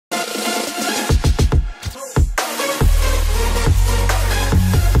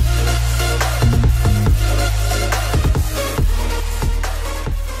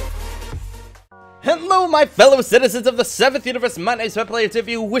my fellow citizens of the 7th universe, my name is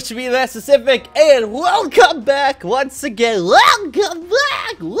PlayerTV, wish me that specific, and welcome back once again, welcome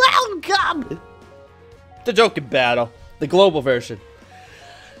to Dokkan Battle, the global version.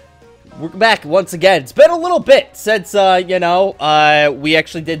 We're back once again. It's been a little bit since, we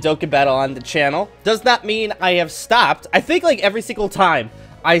actually did Dokkan Battle on the channel. Does not mean I have stopped. I think, like, every single time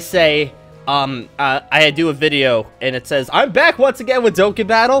I say, I do a video and it says, I'm back once again with Dokkan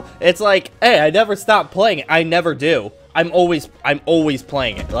Battle. It's like, hey, I never stop playing it. I never do. I'm always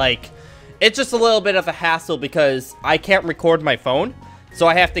playing it. Like, it's just a little bit of a hassle because I can't record my phone. So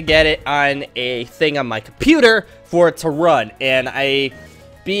I have to get it on a thing on my computer for it to run. And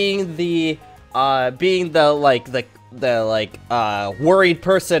being the worried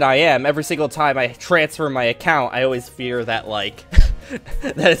person I am, every single time I transfer my account, I always fear that, like,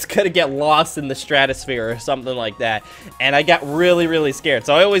 that it's gonna get lost in the stratosphere or something like that. And I got really scared,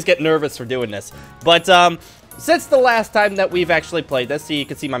 so I always get nervous for doing this. But since the last time that we've actually played this, see, you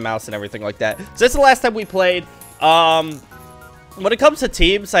can see my mouse and everything like that. Since the last time we played, when it comes to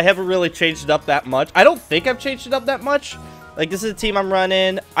teams, I haven't really changed it up that much. I don't think I've changed it up that much. Like, this is the team I'm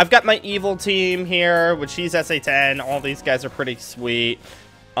running. I've got my evil team here, which she's SA10. All these guys are pretty sweet.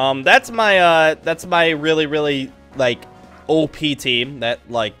 That's my really, like, OP team that,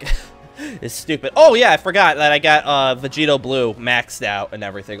 like, is stupid. Oh, yeah, I forgot that I got, Vegito Blue maxed out and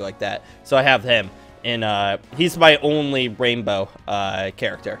everything like that. So I have him. And, he's my only rainbow,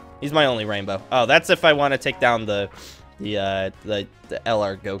 character. He's my only rainbow. Oh, that's if I want to take down the LR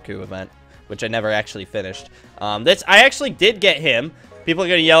Goku event, which I never actually finished. I actually did get him. People are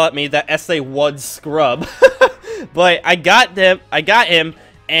gonna yell at me that SA1 scrub, but I got him,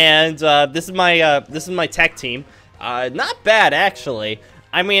 and this is my tech team. Not bad actually.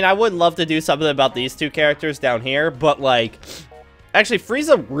 I mean, I would love to do something about these two characters down here, but like, actually,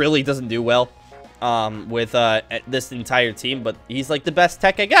 Frieza really doesn't do well with this entire team, but he's like the best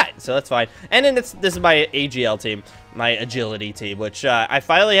tech I got, so that's fine. And then this is my AGL team, my agility team, which I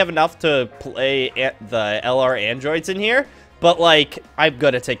finally have enough to play the LR androids in here, but like, I'm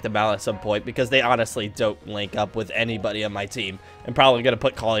gonna take them out at some point because they honestly don't link up with anybody on my team. I'm probably gonna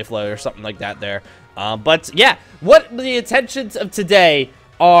put Cauliflower or something like that there. But yeah, what the intentions of today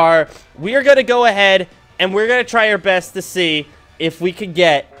are, we are gonna go ahead and we're gonna try our best to see if we can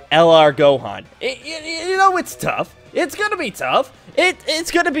get LR Gohan. You know, it's tough. It's gonna be tough.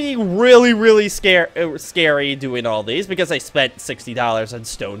 It's gonna be really scary doing all these because I spent $60 on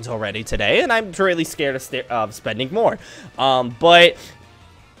stones already today, and I'm really scared of spending more. But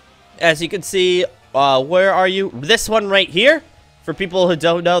as you can see, where are you? This one right here. For people who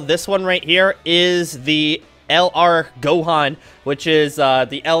don't know, this one right here is the LR Gohan, which is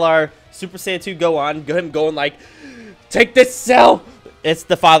the LR Super Saiyan 2 Gohan. Him going like, take this cell. It's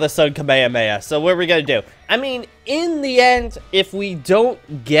the father-son Kamehameha. So what are we gonna do? I mean, in the end, if we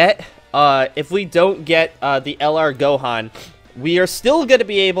don't get the LR Gohan, we are still gonna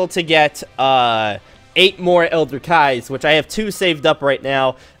be able to get 8 more Elder Kais, which I have 2 saved up right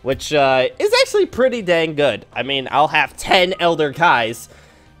now, which is actually pretty dang good. I mean, I'll have 10 Elder Kais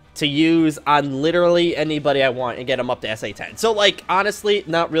to use on literally anybody I want and get them up to SA10. So, like, honestly,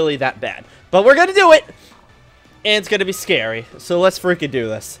 not really that bad. But we're gonna do it! And it's gonna be scary, so let's freaking do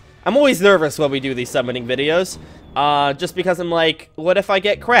this. I'm always nervous when we do these summoning videos, just because I'm like, what if I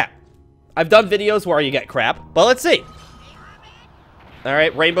get crap? I've done videos where you get crap, but let's see.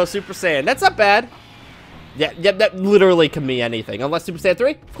 Alright, Rainbow Super Saiyan. That's not bad. Yeah, that literally can mean anything. Unless Super Saiyan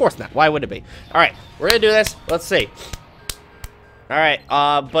 3? Of course not. Why would it be? Alright, we're gonna do this. Let's see. Alright,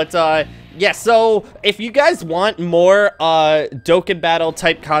 yeah, so if you guys want more Dokkan Battle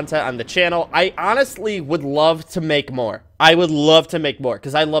type content on the channel, I honestly would love to make more. I would love to make more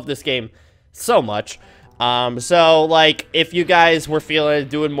because I love this game so much. So like, if you guys were feeling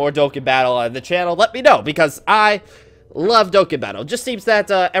doing more Dokkan Battle on the channel, let me know because I love Dokkan Battle. It just seems that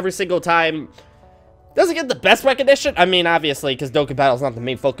every single time doesn't get the best recognition. I mean, obviously, because Dokkan Battle is not the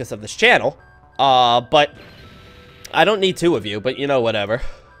main focus of this channel, but I don't need 2 of you, but you know, whatever.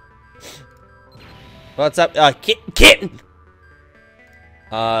 What's up? Kitten!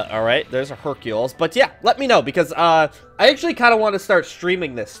 Alright, there's a Hercules. But yeah, let me know, because, I actually kind of want to start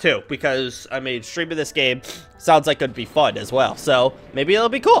streaming this, too. Because, I mean, streaming this game sounds like it'd be fun as well. So, maybe it'll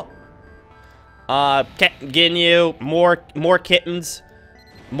be cool. Getting you more kittens.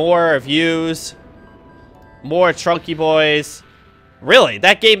 More views. More Trunky Boys. Really,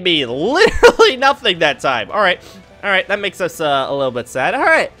 that gave me literally nothing that time. Alright, that makes us a little bit sad.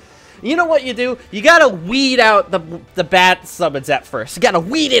 Alright. You know what you do? You gotta weed out the bad summons at first. You gotta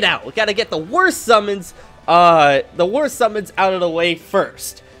weed it out. You gotta get the worst summons out of the way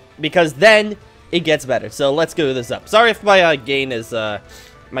first. Because then it gets better. So let's go this up. Sorry if my gain is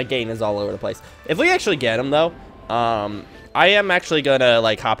all over the place. If we actually get him though, I am actually gonna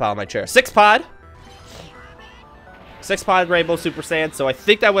like hop out of my chair. 6-pod Rainbow Super Saiyan. So I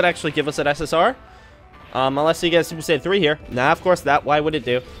think that would actually give us an SSR. Unless you get Super Saiyan 3 here. Nah, of course not. Why would it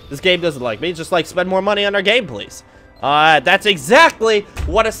do? This game doesn't like me. Just like spend more money on our game, please. That's exactly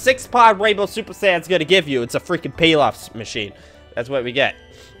what a 6-pod Rainbow Super Saiyan's gonna give you. It's a freaking Peoplezz machine. That's what we get.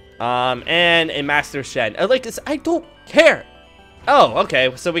 And a Master Shen. Like this, I don't care. Oh,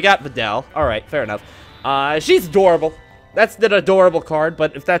 okay. So we got Videl. All right, fair enough. She's adorable. That's an adorable card,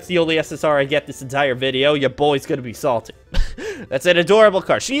 but if that's the only SSR I get this entire video, your boy's gonna be salty. That's an adorable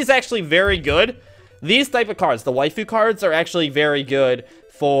card. She's actually very good. These type of cards, the waifu cards, are actually very good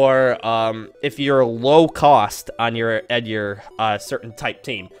for if you're low cost on your certain type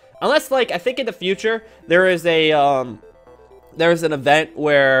team. Unless, like, I think in the future there is a there's an event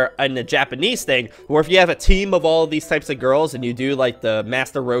where in the Japanese thing where if you have a team of all of these types of girls and you do like the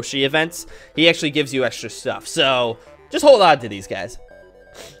Master Roshi events, he actually gives you extra stuff. So just hold on to these guys.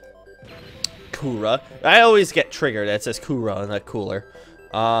 Kura. I always get triggered. It says Kura and not cooler.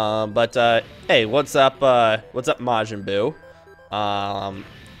 Hey, what's up? What's up, Majin Buu?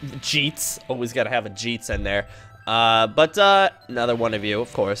 Jeets. Always gotta have a Jeets in there. Another one of you,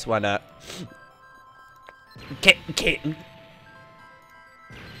 of course. Why not? Kitten.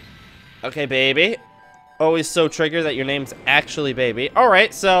 Okay, baby. Always so triggered that your name's actually baby.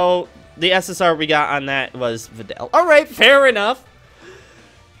 Alright, so the SSR we got on that was Videl. Alright, fair enough.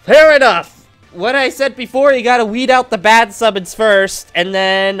 Fair enough. What I said before, you gotta weed out the bad summons first, and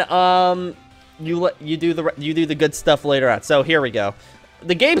then you do the good stuff later on. So here we go.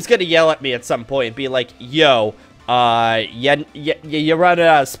 The game's gonna yell at me at some point and be like, "Yo, you're running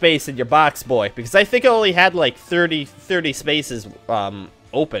out of space in your box, boy," because I think it only had like 30 spaces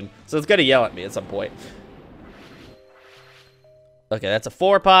open, so it's gonna yell at me at some point. Okay, that's a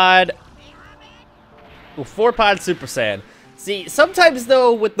 4-pod. Ooh, 4-pod Super Saiyan. See, sometimes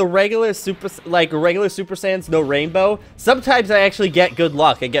though, with the regular Super Saiyans, no rainbow, sometimes I actually get good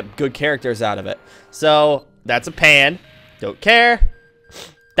luck. I get good characters out of it. So, that's a Pan. Don't care.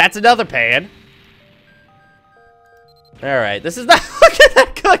 That's another Pan. Alright, this is not... Look at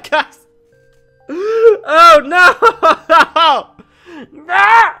that good, guys! Oh, no!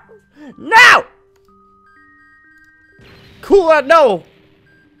 No! No! Cool, no!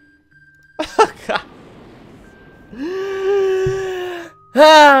 Oh, God.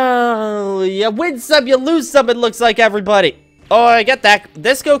 Oh, you win some, you lose some, it looks like, everybody. Oh, I get that.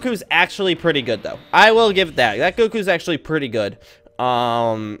 This Goku's actually pretty good, though. I will give that. That Goku's actually pretty good.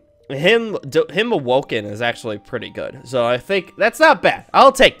 Him awoken is actually pretty good. So I think that's not bad.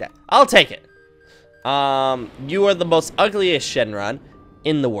 I'll take that. I'll take it. You are the most ugliest Shenron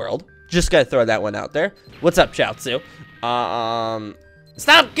in the world. Just gotta throw that one out there. What's up, Chaozu?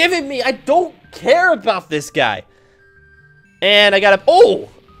 Stop giving me. I don't care about this guy. And I got a... Oh!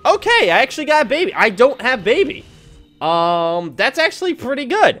 Okay, I actually got a baby. I don't have baby. That's actually pretty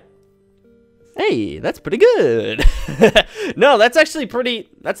good. Hey, that's pretty good. No, that's actually pretty...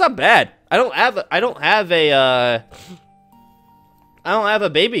 That's not bad. I don't have a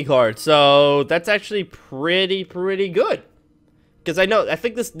baby card, so that's actually pretty good. Because I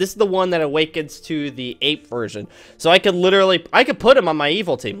think this is the one that awakens to the ape version. So I could put him on my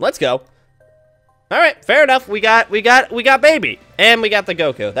evil team. Let's go. All right, fair enough. We got baby, and we got the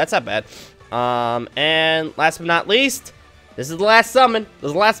Goku. That's not bad. And last but not least, this is the last summon. This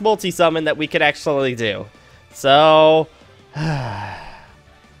is the last multi-summon that we could actually do. So,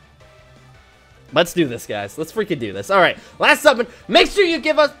 let's do this, guys. Let's freaking do this. All right, last summon. Make sure you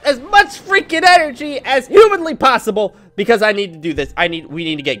give us as much freaking energy as humanly possible because I need to do this. We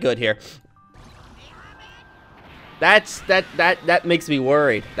need to get good here. That makes me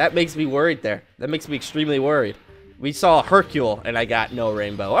worried. That makes me worried there. That makes me extremely worried. We saw Hercule and I got no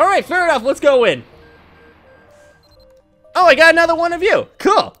rainbow. All right, fair enough. Let's go in. Oh, I got another one of you.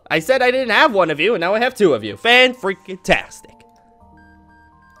 Cool. I said I didn't have one of you, and now I have two of you. Fan-freaking-tastic.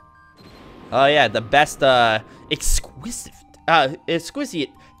 Oh, yeah, the best, exquisite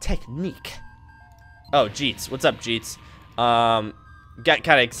technique. Oh, Jeets. What's up, Jeets? Got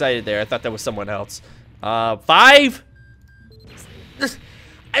kind of excited there. I thought that was someone else. 5?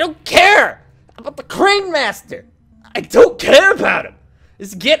 I don't care about the Crane Master. I don't care about him.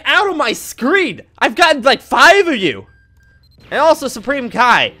 Just get out of my screen. I've gotten, like, 5 of you. And also Supreme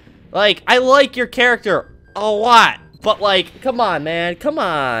Kai. Like, I like your character a lot. But, like, come on, man. Come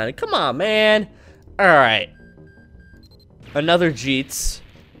on. Come on, man. Alright. Another Jeets.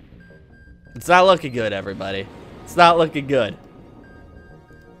 It's not looking good, everybody. It's not looking good.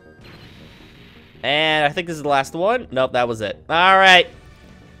 And I think this is the last one. Nope, that was it. All right.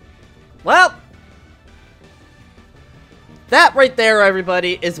 Well, that right there,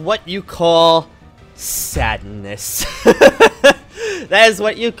 everybody, is what you call sadness. That is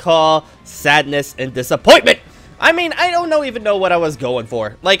what you call sadness and disappointment. I mean, I don't even know what I was going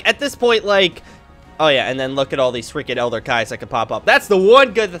for. Like, at this point, like... Oh, yeah, and then look at all these freaking Elder Kais that can pop up. That's the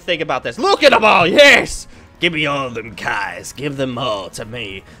one good thing about this. Look at them all, yes! Give me all them Kais. Give them all to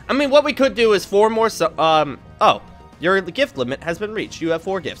me. I mean, what we could do is 4 more... Oh, your gift limit has been reached. You have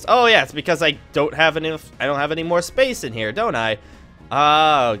 4 gifts. Oh, yeah, it's because I don't have any more space in here, don't I?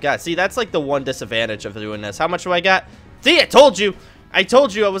 Oh, God. See, that's like the one disadvantage of doing this. How much do I got? See, I told you. I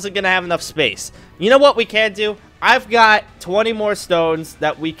told you I wasn't going to have enough space. You know what we can do? I've got 20 more stones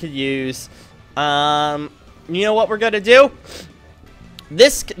that we could use. You know what we're going to do?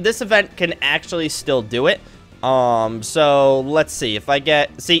 This event can actually still do it. So let's see. If I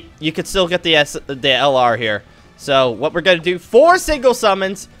get... See, you could still get the LR here. So what we're going to do, 4 single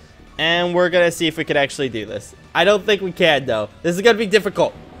summons, and we're going to see if we can actually do this. I don't think we can, though. This is going to be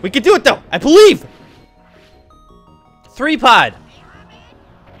difficult. We can do it, though. I believe. 3-pod.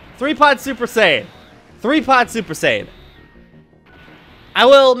 3-pod Super Saiyan. 3-pod Super Saiyan. I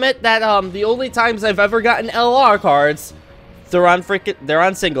will admit that the only times I've ever gotten LR cards, they're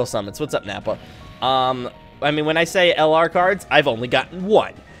on single summons. What's up, Nappa? I mean, when I say LR cards, I've only gotten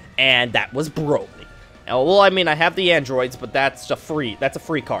 1, and that was Broly. Well, I mean, I have the androids, but that's a free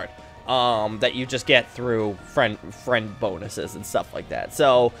card that you just get through friend bonuses and stuff like that.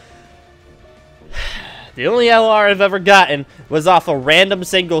 So the only LR I've ever gotten was off a random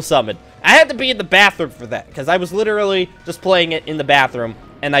single summon. I had to be in the bathroom for that, because I was literally just playing it in the bathroom,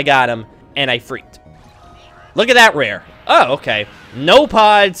 and I got him, and I freaked. Look at that rare. Oh, okay. No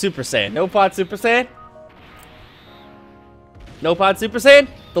pod Super Saiyan. No pod Super Saiyan? No pod Super Saiyan?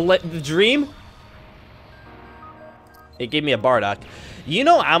 The dream? It gave me a Bardock. You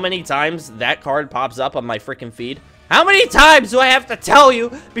know how many times that card pops up on my freaking feed? How many times do I have to tell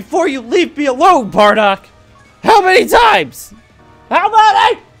you before you leave me alone, Bardock? How many times? How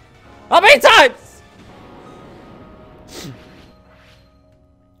many? How many times?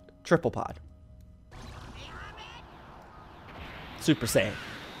 Triple pod. Super Saiyan.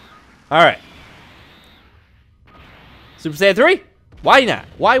 Alright. Super Saiyan 3? Why not?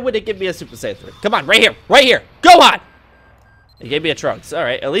 Why would it give me a Super Saiyan 3? Come on, right here. Right here. GOHAN! It gave me a Trunks.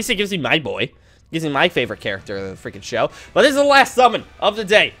 Alright, at least it gives me my boy. It gives me my favorite character of the freaking show. But this is the last summon of the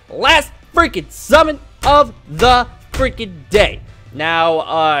day. Last freaking summon of the freaking day.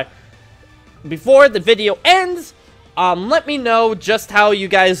 Now, before the video ends, let me know just how you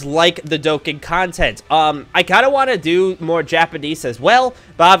guys like the Dokkan content. I kind of want to do more Japanese as well,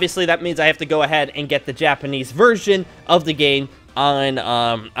 but obviously that means I have to go ahead and get the Japanese version of the game on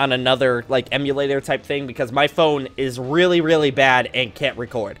another, like, emulator type thing, because my phone is really bad and can't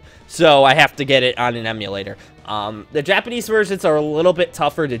record. So I have to get it on an emulator. The Japanese versions are a little bit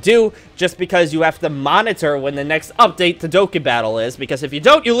tougher to do, just because you have to monitor when the next update to Dokkan Battle is, because if you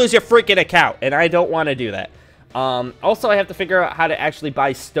don't, you lose your freaking account, and I don't want to do that. Also, I have to figure out how to actually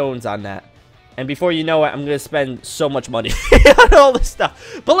buy stones on that. And before you know it, I'm going to spend so much money on all this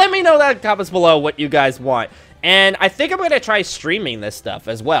stuff. But let me know that in the comments below what you guys want. And I think I'm going to try streaming this stuff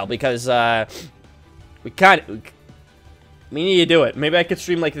as well, because we need to do it. Maybe I could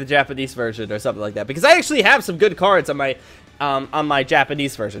stream like the Japanese version or something like that, because I actually have some good cards on my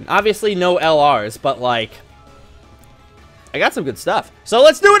Japanese version. Obviously no LRs, but like I got some good stuff. So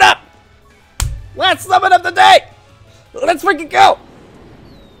let's do it up. Last summon of the day. Let's freaking go.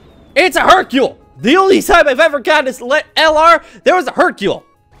 It's a Hercule. The only time I've ever gotten this LR, there was a Hercule.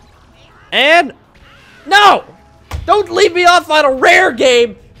 And no! Don't leave me off on a rare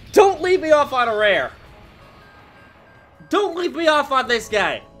game! Don't leave me off on a rare! Don't leave me off on this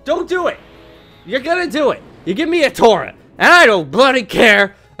guy! Don't do it! You're gonna do it! You give me a Tora, and I don't bloody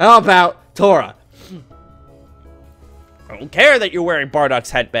care about Tora. I don't care that you're wearing Bardock's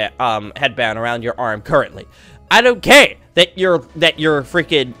headband around your arm currently. I don't care that your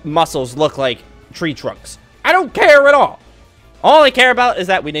freaking muscles look like tree trunks. I don't care at all. All I care about is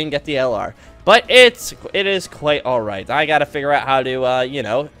that we didn't get the LR. But it is quite alright. I gotta figure out how to, you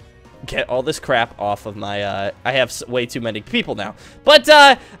know, get all this crap off of my, I have way too many people now. But,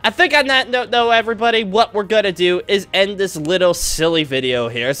 I think on that note, though, everybody, what we're gonna do is end this little silly video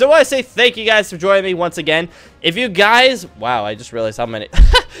here. So I want to say thank you guys for joining me once again. If you guys, wow, I just realized how many,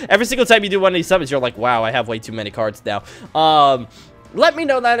 every single time you do one of these summons, you're like, wow, I have way too many cards now. Let me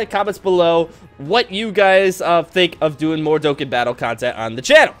know that in the comments below what you guys think of doing more Dokkan Battle content on the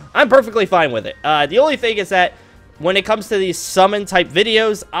channel. I'm perfectly fine with it. The only thing is that when it comes to these summon type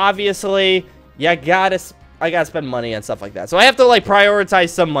videos, obviously, I gotta spend money on stuff like that. So I have to, like, prioritize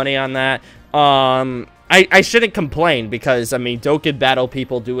some money on that. I shouldn't complain because, I mean, Dokkan Battle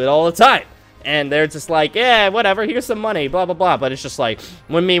people do it all the time. And they're just like, yeah, whatever, here's some money, blah, blah, blah. But it's just like,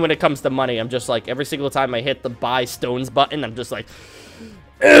 when it comes to money, I'm just like, every single time I hit the buy stones button, I'm just like,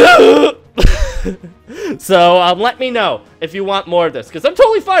 so, let me know if you want more of this, because I'm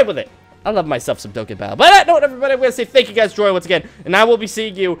totally fine with it. I love myself some Dokkan Battle. But on that note, everybody, I'm going to say thank you guys for joining once again, and I will be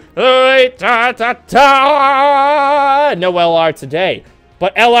seeing you no LR today,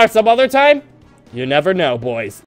 but LR some other time? You never know, boys.